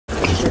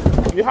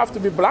You have to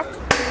be black.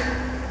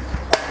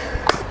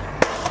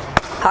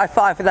 High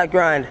five for that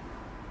grind.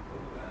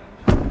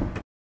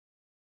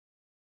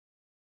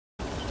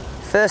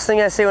 First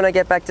thing I see when I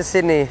get back to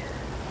Sydney.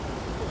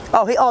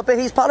 But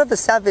he's part of the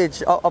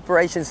Savage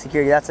Operations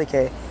Security, that's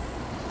okay.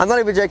 I'm not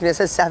even joking, it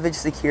says Savage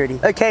Security.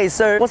 Okay,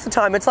 so what's the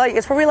time? It's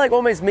probably like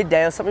almost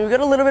midday or something. We got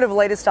a little bit of a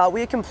later start.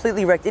 We are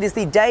completely wrecked. It is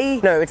the day,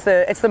 no, it's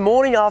the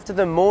morning after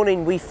the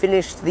morning we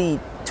finished the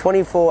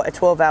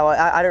 12 hour,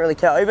 I don't really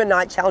care,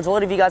 overnight challenge. A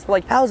lot of you guys were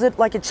like, how is it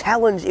like a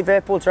challenge if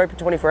airports are open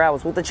 24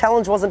 hours? Well, the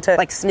challenge wasn't to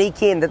like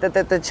sneak in.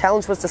 The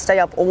challenge was to stay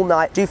up all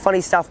night, do funny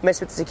stuff, mess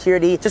with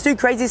security, just do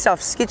crazy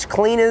stuff, sketch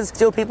cleaners,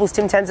 steal people's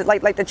Tim Tams.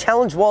 Like the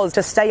challenge was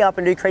to stay up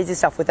and do crazy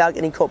stuff without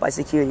getting caught by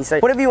security. So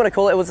whatever you want to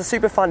call it, it was a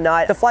super fun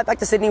night. The flight back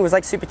to Sydney was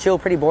like super chill,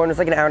 pretty boring. It was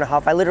like an hour and a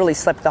half. I literally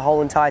slept the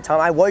whole entire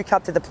time. I woke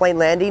up to the plane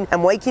landing,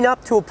 and waking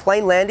up to a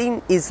plane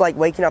landing is like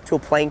waking up to a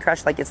plane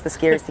crash. Like, it's the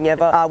scariest thing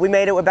ever. We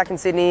made it, we're back in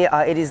Sydney.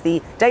 It is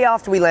the day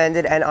after we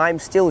landed, and I'm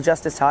still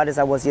just as tired as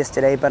I was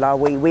yesterday, but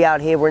we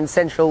out here, we're in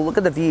Central. Look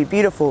at the view,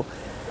 beautiful.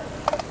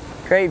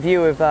 Great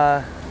view of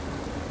the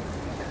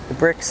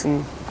bricks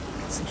and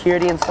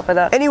security and stuff like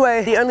that.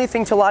 Anyway, the only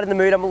thing to lighten the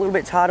mood, I'm a little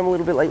bit tired, I'm a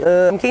little bit like,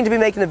 I'm keen to be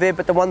making the vid,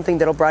 but the one thing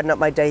that'll brighten up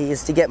my day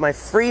is to get my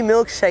free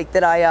milkshake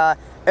that I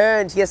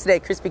earned yesterday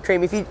at Krispy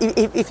Kreme.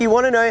 If you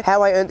want to know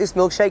how I earned this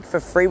milkshake for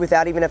free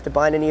without even have to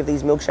buy any of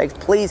these milkshakes,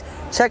 please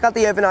check out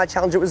the overnight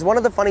challenge. It was one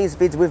of the funniest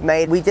vids we've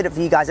made. We did it for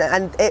you guys,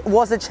 and it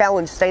was a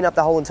challenge staying up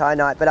the whole entire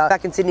night. But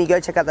back in Sydney, go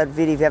check out that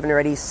video if you haven't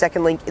already.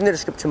 Second link in the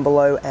description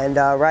below. And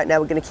right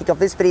now we're going to kick off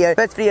this video.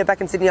 First video back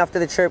in Sydney after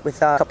the trip with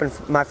copping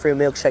my free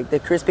milkshake.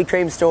 The Krispy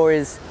Kreme store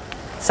is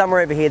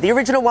somewhere over here. The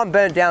original one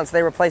burned down, so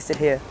they replaced it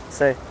here.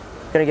 So I'm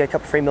going to get a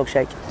cup of free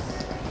milkshake.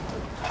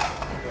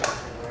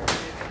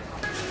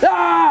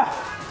 Ah!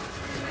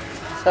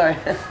 Sorry,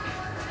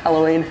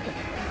 Halloween.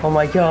 Oh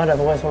my God,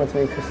 I've always wanted to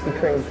be Krispy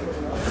Kreme.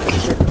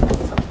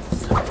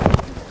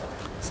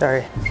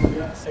 Sorry.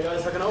 Hey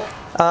guys, how can I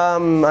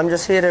help? I'm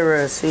just here to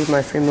receive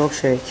my free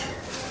milkshake.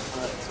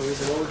 So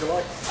what would you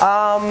like?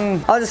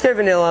 I'll just go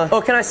vanilla.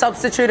 Or can I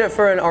substitute it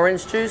for an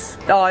orange juice?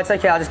 Oh, it's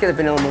okay, I'll just get the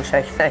vanilla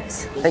milkshake,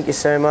 thanks. Thank you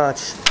so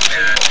much.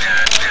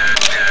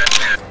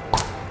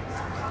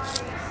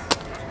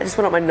 I just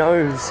went up my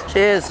nose.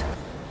 Cheers.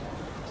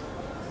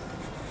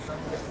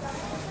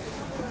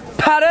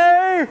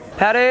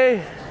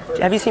 Patty!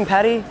 Have you seen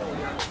Patty? No.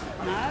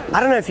 I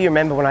don't know if you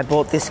remember when I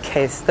bought this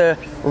case, the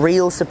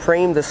Real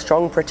Supreme, the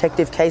strong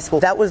protective case.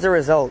 Well, that was the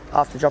result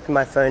after dropping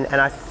my phone,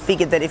 and I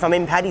figured that if I'm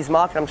in Patty's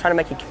market, I'm trying to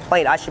make a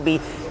complaint, I should be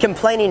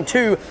complaining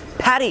to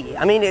Patty.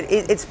 I mean,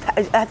 it's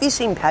have you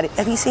seen Patty?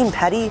 Have you seen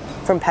Patty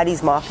from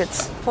Patty's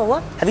markets? For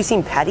what? Have you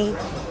seen Patty?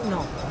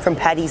 No. From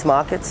Patty's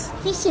markets?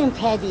 Have you seen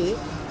Patty?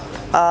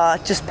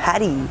 Just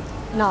Patty.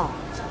 No.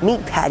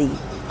 Meet Patty.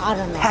 I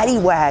don't know. Paddy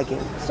wagon.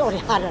 Sorry,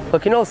 I don't know.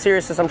 Look, in all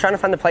seriousness, I'm trying to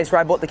find the place where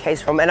I bought the case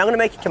from, and I'm going to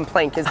make a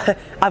complaint because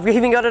I've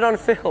even got it on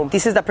film.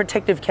 This is the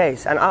protective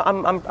case, and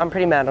I'm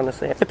pretty mad,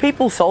 honestly. Do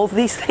people solve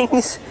these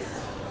things?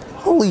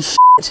 Holy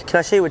shit! Can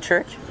I show you a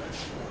trick?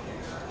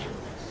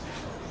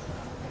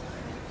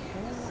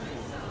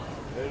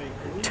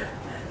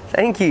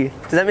 Thank you.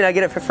 Does that mean I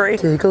get it for free?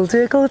 Tickle,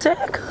 tickle,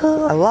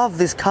 tickle. I love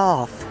this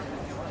calf.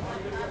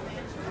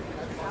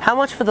 How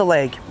much for the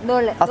leg?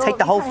 I'll take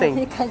the whole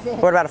thing.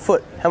 What about a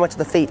foot? How much are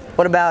the feet?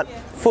 What about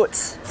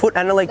foots? Foot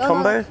and a leg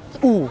combo?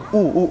 Ooh, ooh,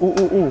 ooh,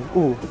 ooh, ooh,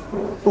 ooh,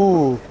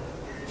 ooh.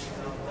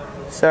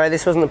 Sorry,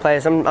 this wasn't the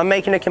place. I'm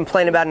making a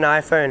complaint about an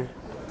iPhone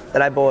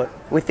that I bought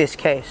with this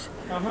case.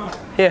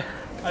 Yeah.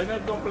 I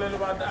don't complain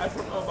about the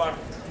iPhone or about...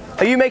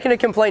 Are you making a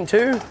complaint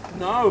too?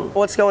 No.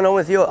 What's going on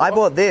with you? I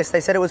bought this.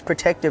 They said it was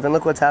protective, and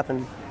look what's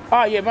happened.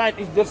 Ah, yeah, mate,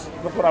 that's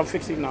what I'm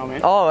fixing now, man.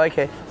 Oh,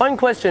 okay. One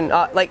question,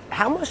 like,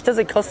 how much does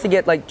it cost to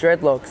get, like,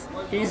 dreadlocks?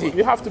 Easy.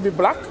 You have to be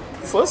black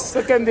first.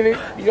 Secondly,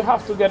 you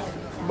have to get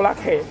black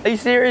hair. Are you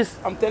serious?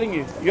 I'm telling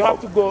you. You have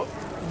to go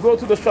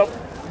to the shop,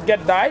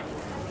 get dyed,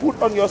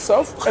 put on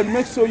yourself, and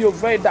make sure you're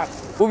very dark.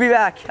 We'll be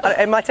back.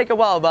 It might take a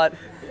while, but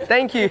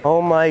thank you.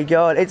 Oh my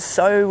God, it's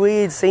so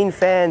weird seeing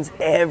fans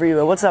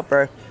everywhere. What's up,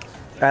 bro? All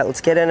right,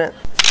 let's get in it.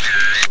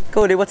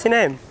 Cool, dude, what's your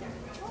name?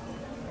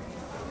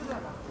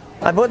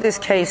 I bought this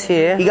case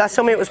here. You guys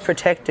told me it was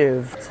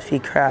protective. There's a few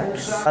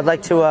cracks. I'd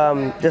like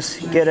to just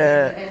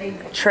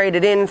trade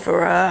it in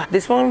for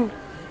this one.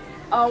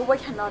 Oh, we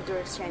cannot do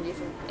exchange.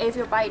 If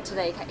you buy it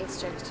today, you can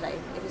exchange today.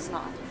 If it's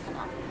not, you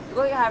cannot.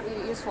 Because you have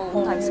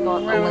useful time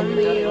slot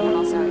only, you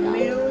cannot sell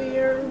it.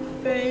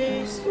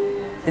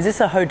 Is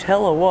this a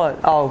hotel or what?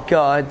 Oh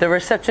God, the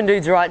reception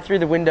dude's right through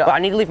the window. I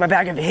need to leave my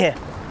bag over here.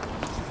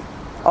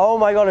 Oh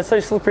my God, it's so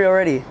slippery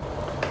already.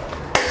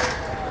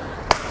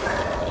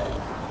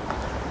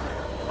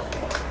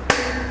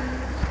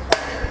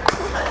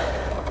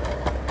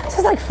 This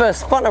is like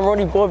first spot, I'm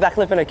already bored back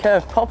lip in a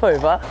curve pop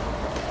over.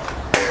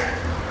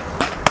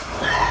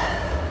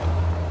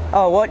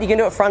 Oh, what? You can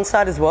do it front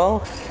side as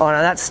well? Oh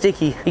no, that's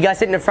sticky. You guys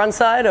hitting the front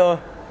side or?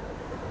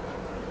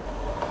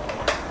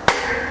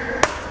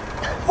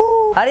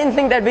 Ooh, I didn't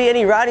think there'd be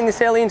any riding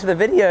this early into the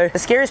video. The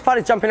scariest part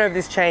is jumping over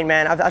this chain,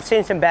 man.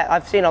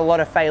 I've seen a lot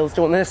of fails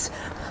doing this.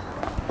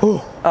 Ooh.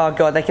 Oh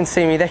God, they can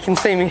see me, they can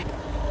see me.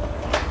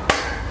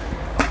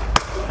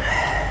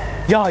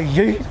 Yeah,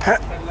 you.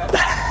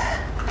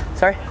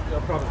 Sorry?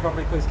 Your private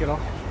property, please get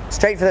off.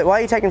 Straight for that. Why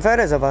are you taking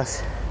photos of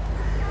us?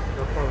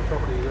 Your private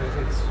property,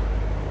 it's...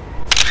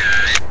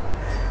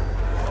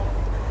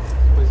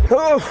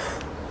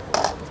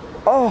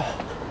 Oh.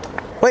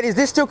 Wait, is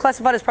this still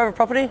classified as private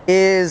property?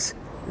 Is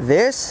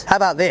this? How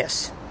about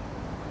this?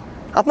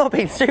 I'm not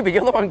being stupid,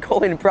 you're the one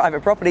calling it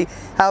private property.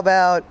 How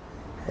about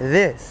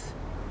this?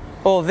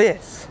 Or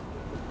this?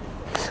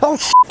 Oh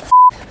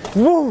shit!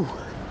 Woo!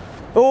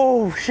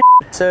 Oh shit!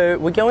 So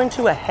we're going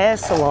to a hair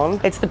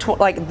salon. It's the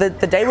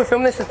day we're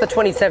filming this is the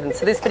 27th.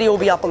 So this video will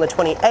be up on the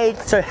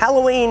 28th. So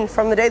Halloween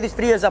from the day this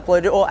video is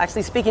uploaded, or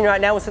actually speaking right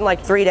now, it's in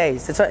like 3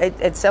 days.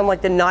 It's on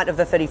like the night of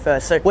the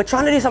 31st. So we're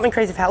trying to do something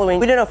crazy for Halloween.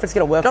 We don't know if it's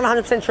gonna work. Not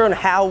 100% sure on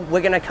how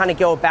we're gonna kind of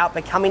go about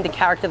becoming the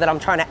character that I'm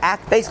trying to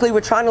act. Basically, we're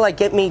trying to like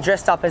get me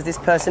dressed up as this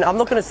person. I'm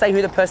not gonna say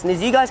who the person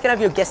is. You guys can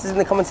have your guesses in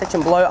the comment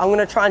section below. I'm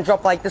gonna try and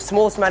drop like the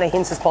smallest amount of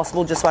hints as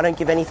possible, just so I don't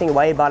give anything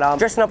away. But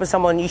dressing up as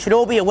someone you should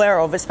all be aware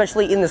of,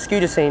 especially in the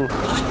scooter scene.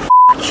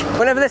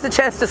 Whenever there's a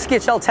chance to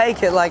sketch, I'll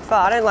take it. Like,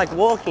 I don't like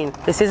walking.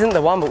 This isn't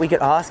the one, but we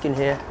could ask in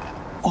here.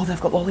 Oh, they've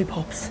got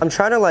lollipops. I'm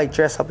trying to like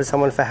dress up as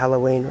someone for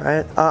Halloween,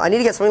 right? I need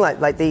to get something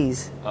like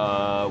these.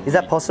 Is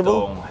that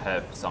possible? We don't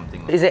have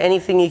something. Is there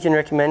anything you can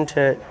recommend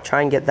to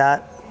try and get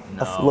that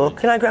No. look?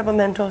 Can I grab a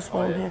Mentos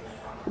while I'm here?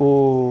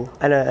 Ooh,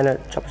 and a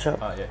chopper chop.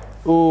 Yeah.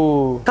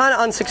 Ooh, kind of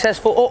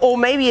unsuccessful, or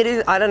maybe it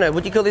is. I don't know.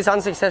 Would you call this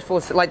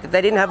unsuccessful? Like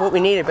they didn't have what we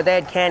needed, but they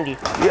had candy.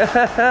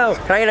 Yeah.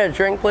 Can I get a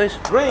drink, please?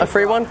 A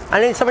free one. I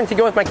need something to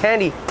go with my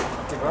candy.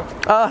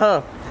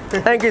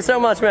 Thank you so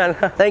much, man.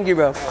 Thank you,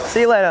 bro.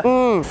 See you later.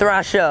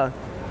 Thrasher.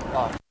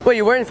 Wait,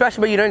 you're wearing Thrasher,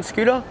 but you don't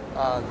scooter?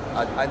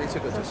 I need to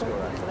go to school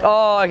right now.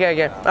 Oh,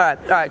 okay. All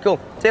right, cool.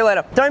 See you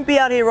later. Don't be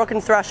out here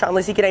rocking Thrasher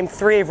unless you can name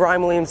 3 of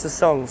Ryan Williams'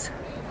 songs.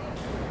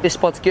 This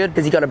spot's good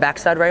because you got a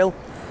backside rail.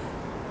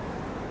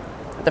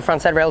 The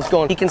front side rail's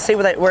gone. You can see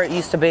where it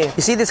used to be.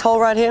 You see this hole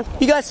right here?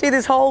 You guys see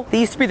this hole?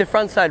 There used to be the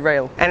front side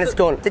rail and it's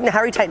gone. Didn't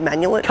Harry Tate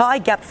manual it? Kai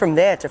gapped from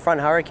there to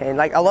front Hurricane.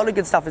 Like a lot of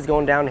good stuff is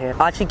going down here.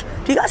 Archie, do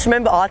you guys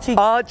remember Archie?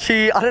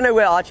 Archie, I don't know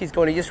where Archie's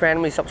gone. He just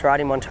randomly stopped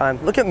riding one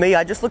time. Look at me,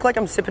 I just look like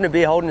I'm sipping a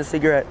beer holding a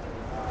cigarette.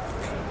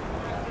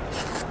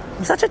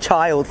 I'm such a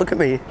child, look at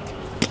me.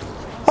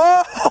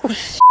 Oh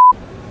shit.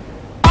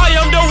 I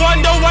am the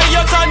one, the way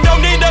your son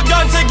don't need a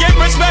gun to get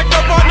respect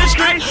up on the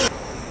street.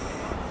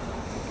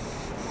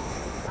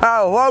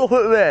 Oh, bottle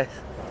flip this.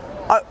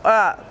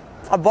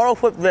 I bottle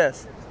flipped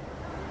this.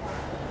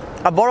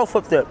 I bottle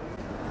flipped it.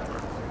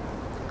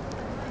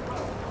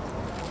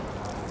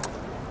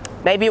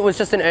 Maybe it was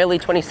just an early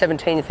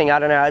 2017 thing, I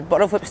don't know.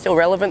 Bottle flip's still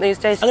relevant these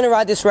days. I'm gonna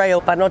ride this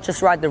rail, but not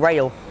just ride the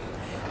rail.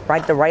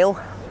 Ride the rail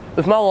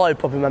with my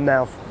lollipop in my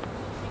mouth.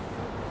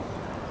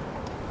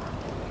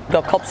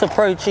 Got cops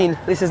approaching.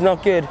 This is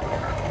not good.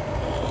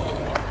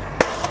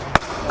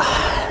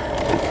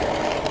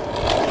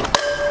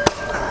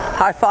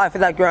 High five for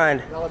that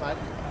grind.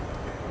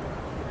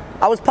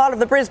 I was part of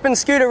the Brisbane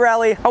scooter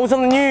rally. I was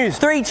on the news.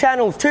 3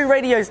 channels, 2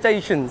 radio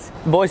stations.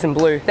 Boys in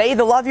blue. They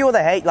either love you or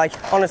they hate. Like,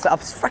 honestly, a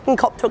freaking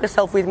cop took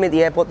herself with me at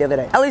the airport the other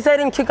day. At least they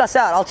didn't kick us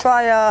out. I'll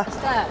try,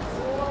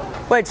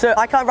 Wait, so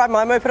I can't ride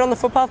my moped on the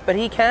footpath, but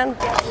he can?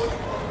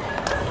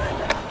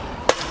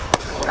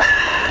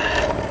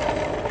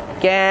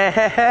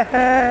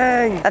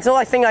 Gang! That's all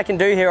I think I can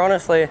do here,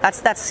 honestly.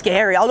 That's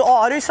scary.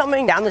 I'll do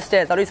something down the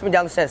stairs. All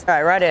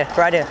right,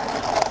 right here.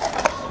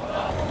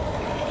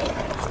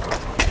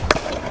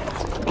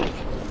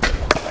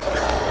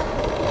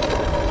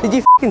 Did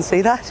you f***ing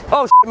see that?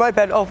 Oh, shit,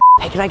 moped. Oh,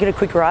 hey, can I get a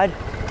quick ride?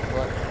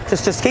 What?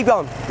 Just keep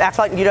going. Act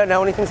like you don't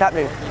know anything's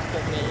happening.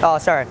 Oh,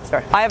 sorry.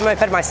 I have a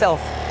moped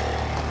myself.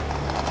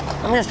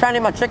 I'm just trying to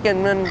eat my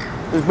chicken and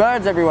there's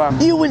birds everywhere.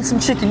 You win some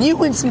chicken, you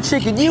win some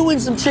chicken, you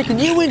win some chicken,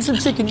 you win some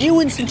chicken, you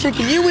win some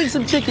chicken, you win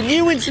some chicken,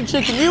 you win some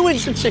chicken, you win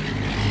some chicken.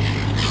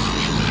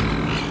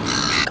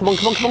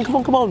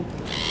 Come on.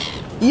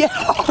 Yeah,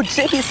 oh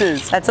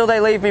Jesus. That's all they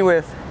leave me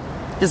with.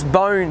 Just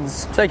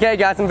bones. It's okay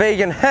guys, I'm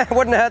vegan.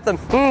 Wouldn't hurt them.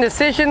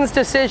 Decisions.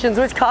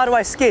 Which car do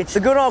I sketch? The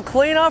good old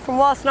cleaner from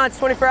last night's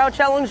 24-hour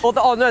challenge? Or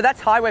oh no,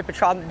 that's highway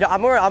patrol.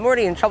 I'm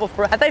already in trouble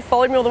for it. Have they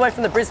followed me all the way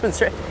from the Brisbane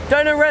street?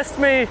 Don't arrest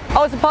me. I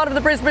was a part of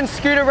the Brisbane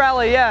scooter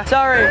rally, yeah.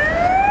 Sorry.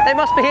 They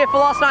must be here for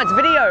last night's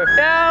video.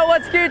 Yeah,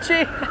 what's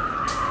Gucci?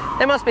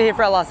 They must be here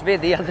for our last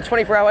vid, the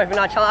 24-hour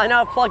overnight challenge. I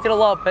know I've plugged it a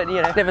lot, but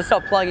you know, never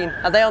stop plugging.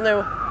 Are they on their...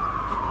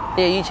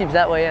 Yeah, YouTube's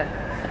that way, yeah.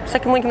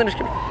 Second link in the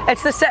description.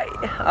 It's the same.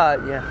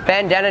 Yeah.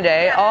 Bandana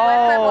day.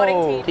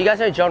 Oh. Do you guys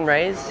know John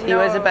Ray's? He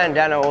wears a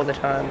bandana all the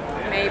time.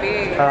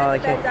 Maybe. Oh,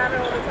 okay.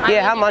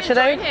 Yeah, how much are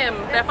they? Him.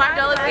 They're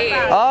 $5 each.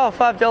 Oh,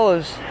 $5.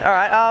 All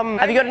right.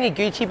 Have you got any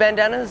Gucci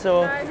bandanas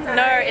or?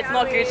 No, it's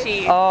not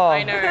Gucci. Oh.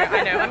 I know.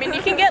 I mean,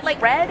 you can get like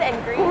red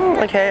and green.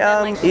 Okay.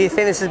 You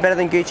think this is better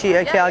than Gucci?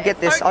 Okay, I'll get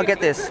this. I'll get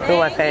this. Who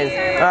am I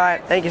paying? All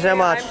right. Thank you so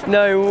much.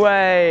 No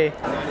way.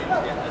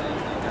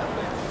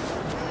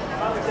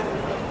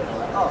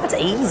 That's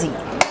easy.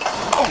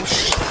 Oh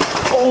shit.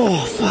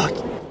 Oh fuck.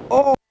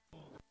 Oh.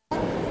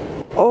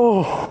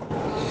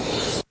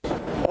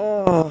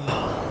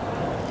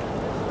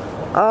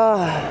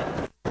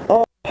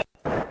 Oh.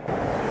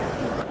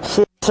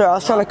 Shit, sorry, I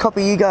was trying to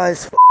copy you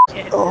guys.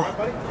 Oh,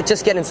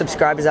 just getting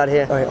subscribers out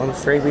here. Alright, on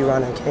 3 we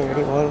run. Okay,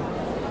 ready? 1,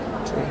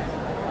 2.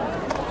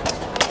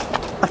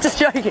 I'm just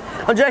joking.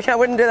 I'm joking. I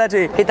wouldn't do that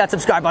to you. Hit that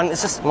subscribe button.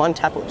 It's just one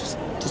tap. Just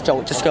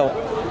go. Just go.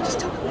 Just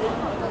tap it.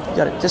 You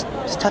got it. Just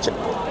touch it.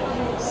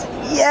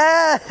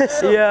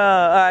 Yes.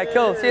 Yeah. All right.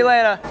 Cool. See you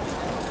later.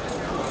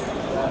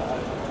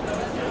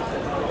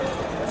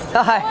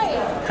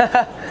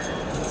 Hi.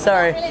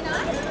 Sorry. Really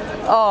nice.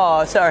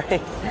 Oh,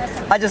 sorry.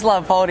 I just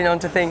love holding on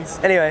to things.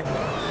 Anyway.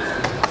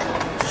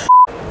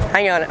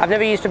 Hang on. I've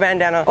never used a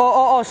bandana.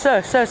 Oh,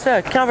 sir.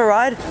 Can I have a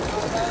ride?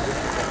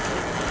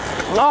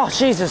 Oh,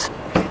 Jesus.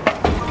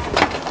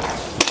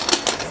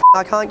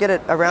 I can't get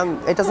it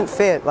around. It doesn't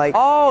fit. Like,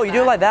 oh, you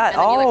do it like that.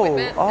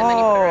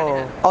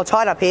 I'll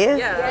tie it up here.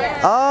 Yeah.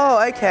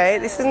 Oh, okay.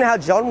 This isn't how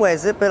John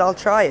wears it, but I'll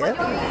try it.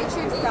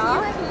 YouTube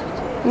star.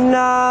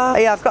 Nah.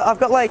 Yeah, I've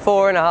got like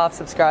 4.5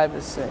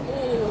 subscribers. So.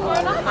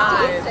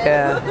 Nice.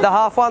 Yeah. The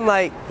half one,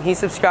 like, he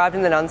subscribed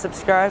and then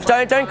unsubscribed.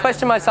 Don't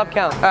question my sub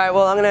count. All right.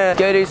 Well, I'm gonna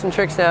go do some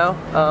tricks now.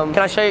 Can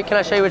I show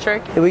you a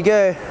trick? Here we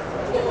go.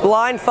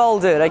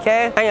 Blindfolded.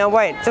 Okay. Hang on.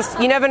 Wait. Just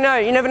you never know.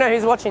 You never know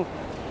who's watching.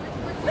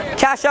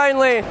 Cash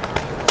only.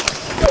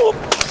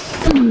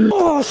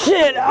 Oh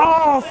shit!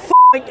 Oh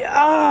fuck!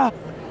 Ah!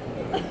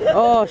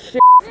 Oh shit!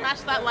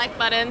 Smash that like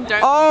button.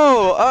 Don't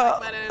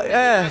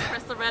yeah.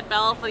 press the red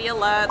bell for the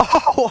alert.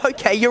 Oh,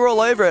 okay. You're all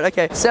over it.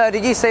 Okay. So,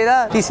 did you see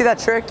that? Did you see that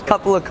trick?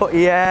 Couple of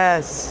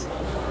yes.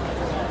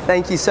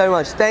 Thank you so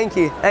much. Thank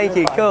you.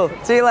 Cool.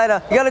 See you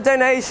later. You got a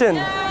donation.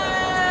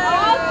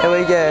 Here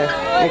we go.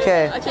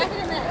 Okay.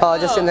 Oh,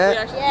 just in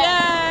there.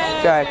 Yay!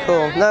 Alright,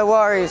 cool. No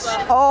worries.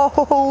 Oh,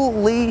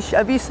 holy sh!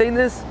 Have you seen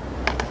this?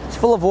 It's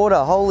full of water.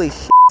 Holy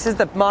sh! This is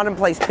the Martin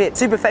Place pit.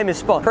 Super famous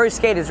spot. Pro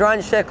skaters, Ryan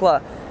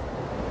Sheckler.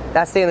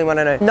 That's the only one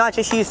I know. No, I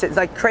just used it. It's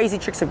like crazy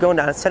tricks have gone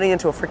down. It's turning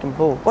into a freaking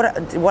pool.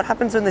 What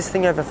happens when this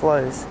thing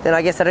overflows? Then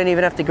I guess I don't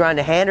even have to grind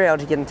a handrail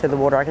to get into the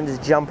water. I can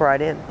just jump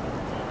right in.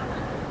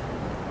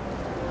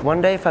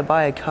 One day if I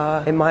buy a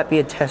car, it might be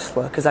a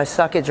Tesla, because I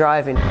suck at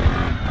driving.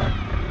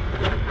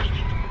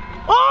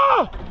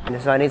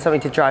 So I need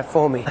something to drive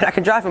for me. I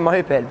can drive a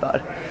moped, but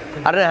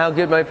I don't know how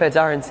good mopeds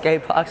are in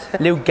skate parks.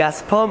 Little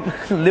gas pump,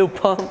 little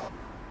pump.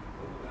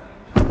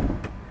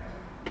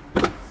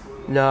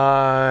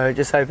 No, it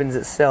just opens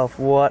itself.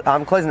 What?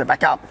 I'm closing it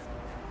back up.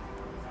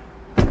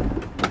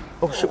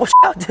 Oh shit, watch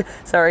out.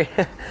 Sorry,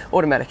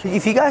 automatic.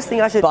 If you guys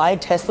think I should buy a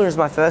Tesla as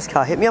my first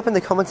car, hit me up in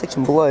the comment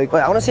section below. Wait,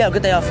 I want to see how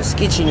good they are for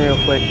sketching real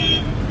quick.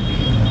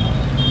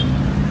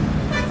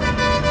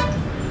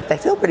 They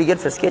feel pretty good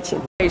for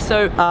sketching. Okay,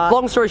 so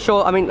long story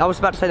short, I mean, I was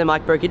about to say the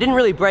mic broke. It didn't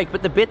really break,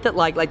 but the bit that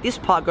like this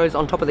part goes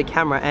on top of the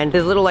camera, and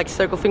there's a little like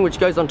circle thing which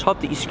goes on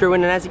top that you screw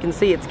in, and as you can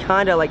see, it's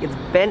kind of like it's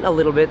bent a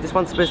little bit. This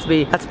one's supposed to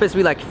be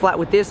like flat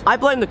with this. I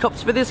blame the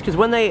cops for this because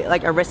when they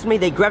like arrested me,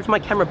 they grabbed my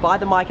camera by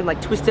the mic and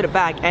like twisted it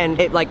back, and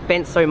it like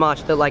bent so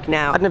much that like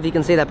now I don't know if you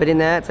can see that, but in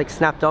there it's like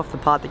snapped off the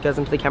part that goes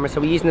into the camera. So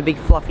we're using the big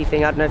fluffy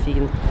thing. I don't know if you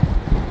can.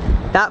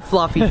 That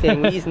fluffy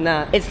thing, we're using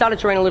that. It started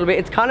to rain a little bit.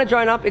 It's kind of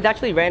dried up. It's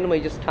actually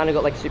randomly just kind of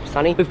got like super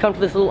sunny. We've come to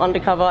this little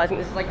undercover. I think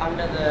this is like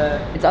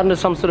it's under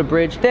some sort of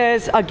bridge.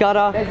 There's a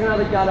gutter. There's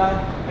another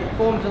gutter. It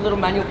forms a little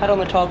manual pad on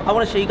the top. I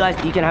want to show you guys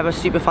that you can have a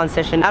super fun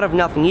session out of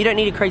nothing. You don't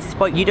need a crazy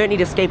spot. You don't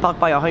need a skate park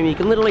by your home. You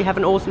can literally have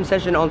an awesome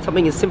session on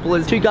something as simple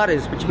as 2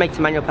 gutters, which makes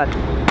a manual pad.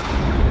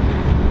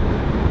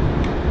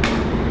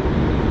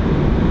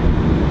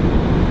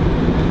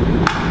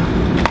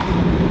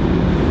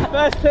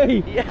 First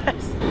tee.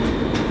 Yes.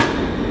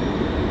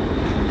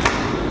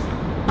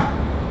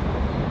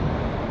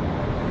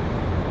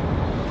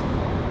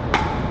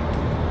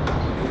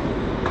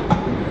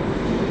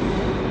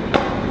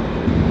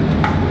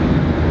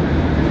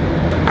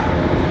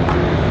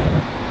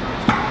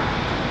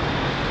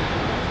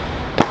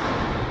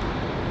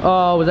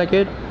 Oh, was that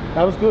good?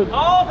 That was good.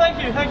 Oh, thank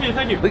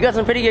you. We got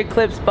some pretty good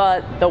clips,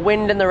 but the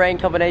wind and the rain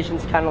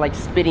combination's kind of like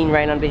spitting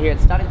rain under here.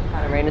 It's starting to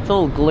kind of rain. It's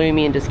all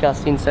gloomy and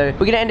disgusting. So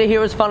we're gonna end it here.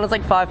 It was fun. It's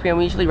like 5 p.m.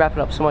 We usually wrap it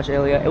up so much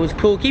earlier. It was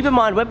cool. Keep in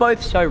mind, we're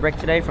both so wrecked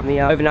today from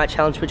the overnight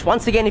challenge, which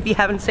once again, if you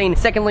haven't seen,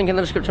 second link in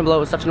the description below.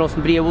 It was such an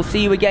awesome video. We'll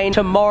see you again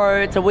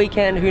tomorrow. It's a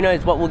weekend. Who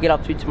knows what we'll get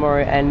up to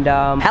tomorrow. And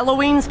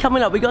Halloween's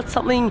coming up. We got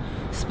something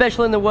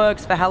special in the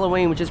works for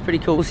Halloween, which is pretty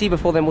cool. We'll see you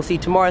before then. We'll see you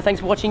tomorrow. Thanks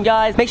for watching,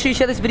 guys. Make sure you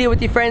share this video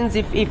with your friends.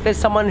 If there's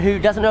someone who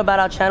doesn't know about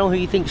our channel who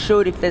you think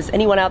should, if there's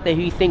anyone out there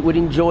who you think would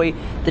enjoy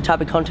the type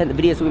of content,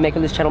 the videos that we make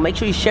on this channel, make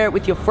sure you share it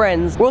with your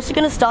friends. We're also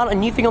going to start a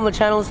new thing on the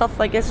channel and stuff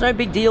like it's no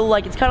big deal.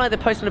 Like, it's kind of like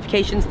the post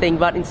notifications thing,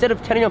 but instead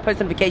of turning on post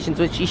notifications,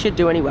 which you should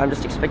do anyway, I'm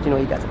just expecting all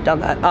you guys have done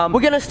that,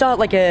 we're going to start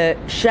like a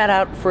shout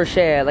out for a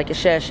share, like a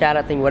share shout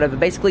out thing, whatever.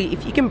 Basically,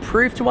 if you can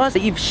prove to us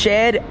that you've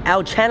shared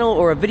our channel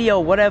or a video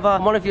or whatever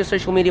on one of your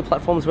social media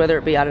platforms, whether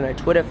it be, I don't know,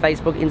 Twitter,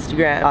 Facebook,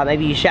 Instagram,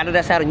 maybe you shouted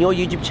us out on your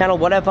YouTube channel,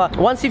 whatever.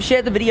 Once you've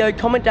shared the video,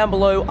 comment down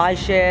below, I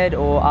shared,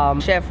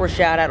 or share for a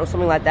shout out or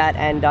something like that.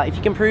 And if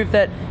you can prove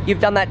that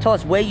you've done that, tell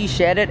us where you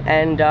shared it,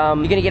 and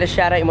you're gonna get a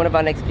shout out in one of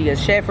our next videos.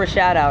 Share for a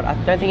shout out. I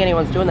don't think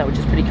anyone's doing that, which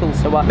is pretty cool.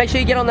 So make sure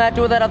you get on that,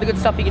 do all that other good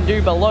stuff you can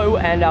do below,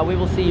 and we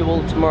will see you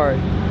all tomorrow.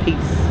 Peace.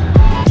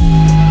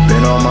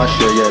 Been on my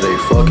shit, yeah, they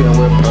fucking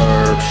with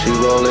perps. She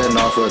rolling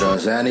off of the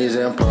Xannies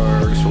and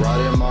perks.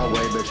 Riding my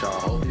way, bitch, I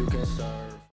hope you can